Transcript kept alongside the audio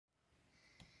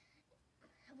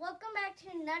back to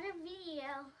another video.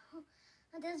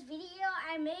 In this video,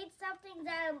 I made something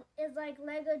that is like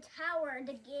Lego Tower,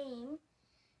 the game.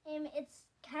 And it's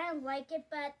kind of like it,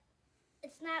 but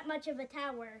it's not much of a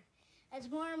tower. It's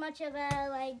more much of a,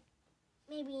 like,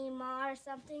 maybe mall or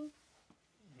something.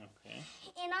 Okay.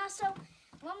 And also,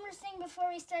 one more thing before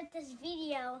we start this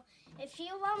video. If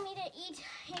you want me to eat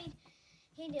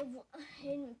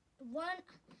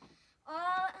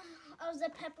all of the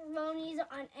pepperonis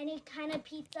on any kind of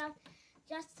pizza,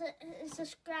 just to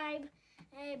subscribe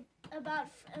about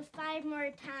 5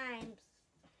 more times.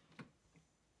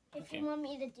 If you want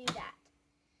me to do that.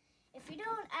 If you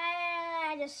don't,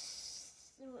 I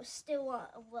just still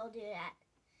will do that.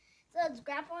 So let's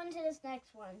grab on to this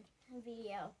next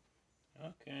video.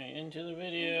 Okay, into the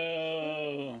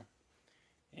video.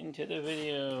 Into the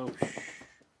video.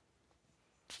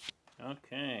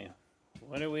 Okay,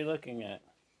 what are we looking at?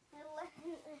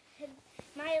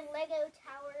 My Lego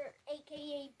Tower,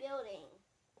 aka building.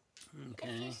 Okay.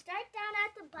 If you start down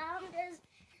at the bottom, there's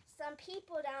some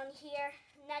people down here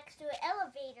next to an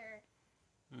elevator.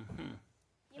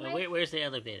 Oh, where's the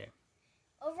elevator?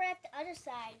 Over at the other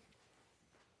side.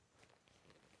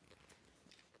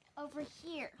 Over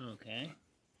here. Okay.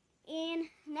 And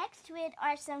next to it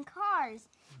are some cars.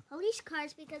 Police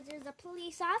cars, because there's a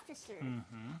police officer.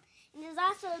 And there's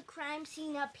also a crime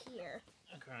scene up here.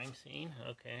 A crime scene?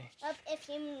 Okay. Up, if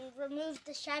you remove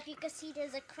the shop, you can see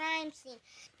there's a crime scene.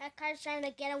 That car's trying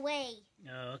to get away.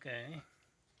 Oh, okay.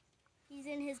 He's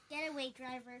in his getaway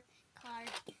driver car.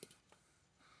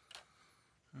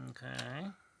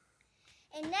 Okay.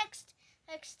 And next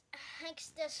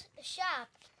this shop.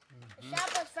 The shop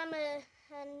was from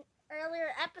an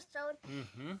earlier episode.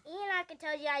 And I can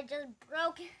tell you, I just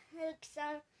broke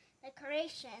some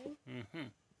decoration.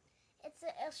 It's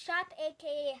a shop,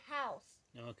 aka house.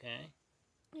 Okay.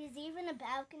 There's even a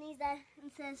balcony that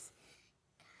says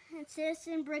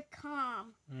Citizen Brick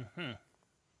Calm.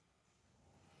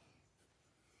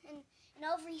 And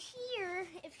over here,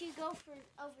 if you go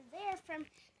over there from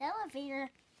the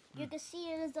elevator, you can see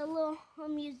there's a little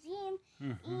museum,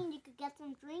 and you could get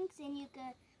some drinks, and you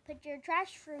could put your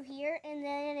trash through here, and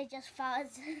then it just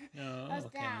falls,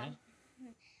 down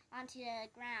onto the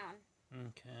ground.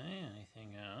 Okay,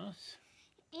 anything else?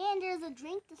 And there's a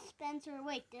drink dispenser.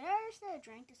 Wait, there's a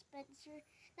drink dispenser?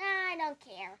 Nah, I don't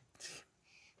care.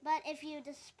 But if you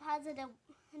deposit a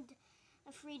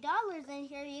 $3 in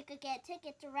here, you could get a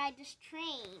ticket to ride this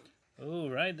train. Oh,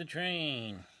 ride the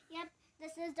train. Yep,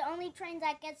 this is the only train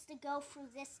that gets to go through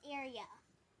this area.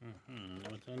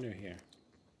 What's under here?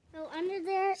 So under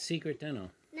there... Secret tunnel.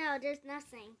 No, there's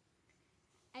nothing.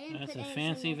 I didn't That's put a anything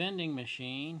fancy in. vending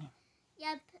machine.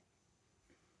 Yep.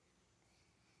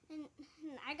 And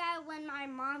I got it when my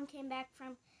mom came back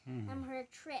from her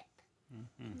trip.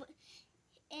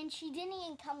 And she didn't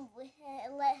even come with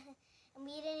and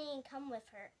we didn't even come with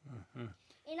her.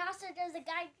 And also there's a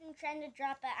guy trying to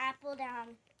drop an apple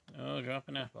down. Oh, drop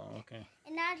an apple, okay.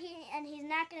 And he's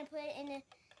not gonna put it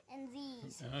in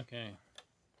these. Okay.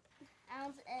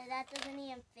 That doesn't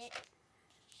even fit.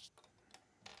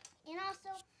 And also,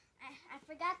 I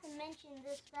forgot to mention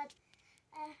this, but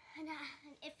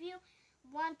if you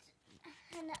want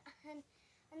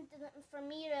for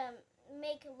me to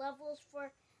make levels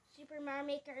for Super Mario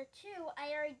Maker 2,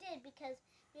 I already did, because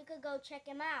you could go check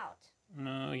him out.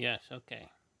 Oh, yes,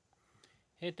 okay.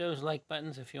 Hit those like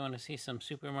buttons if you want to see some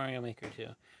Super Mario Maker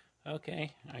 2.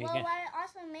 Okay. I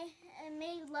also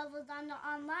made levels on the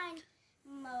online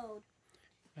mode.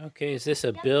 Okay, is this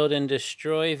a build and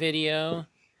destroy video?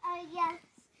 Yes.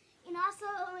 And also,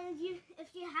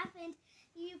 if you happened,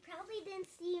 you probably didn't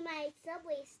see my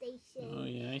subway station. Oh,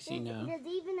 yeah, I see now. There's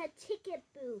even a ticket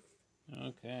booth.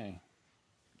 Okay.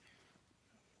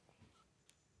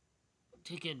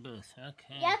 Ticket booth,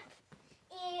 okay. Yep.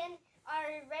 And are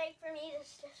you ready for me to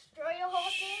destroy the whole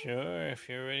thing? Sure, if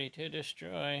you're ready to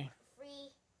destroy.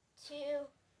 3, 2,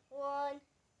 1.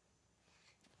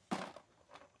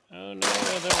 Oh no,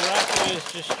 the rocket is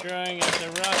destroying it. The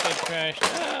rocket crashed.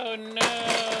 Oh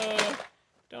no!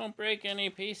 Don't break any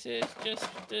pieces, just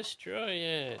destroy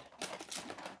it.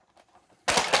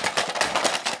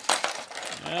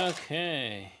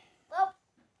 Okay. Well,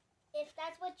 if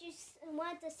that's what you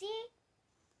want to see,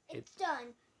 it's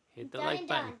done. Hit the like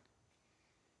button.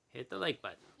 Hit the like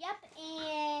button. Yep,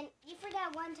 and you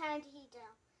forgot one time to hit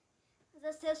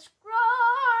the subscribe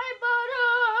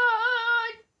button.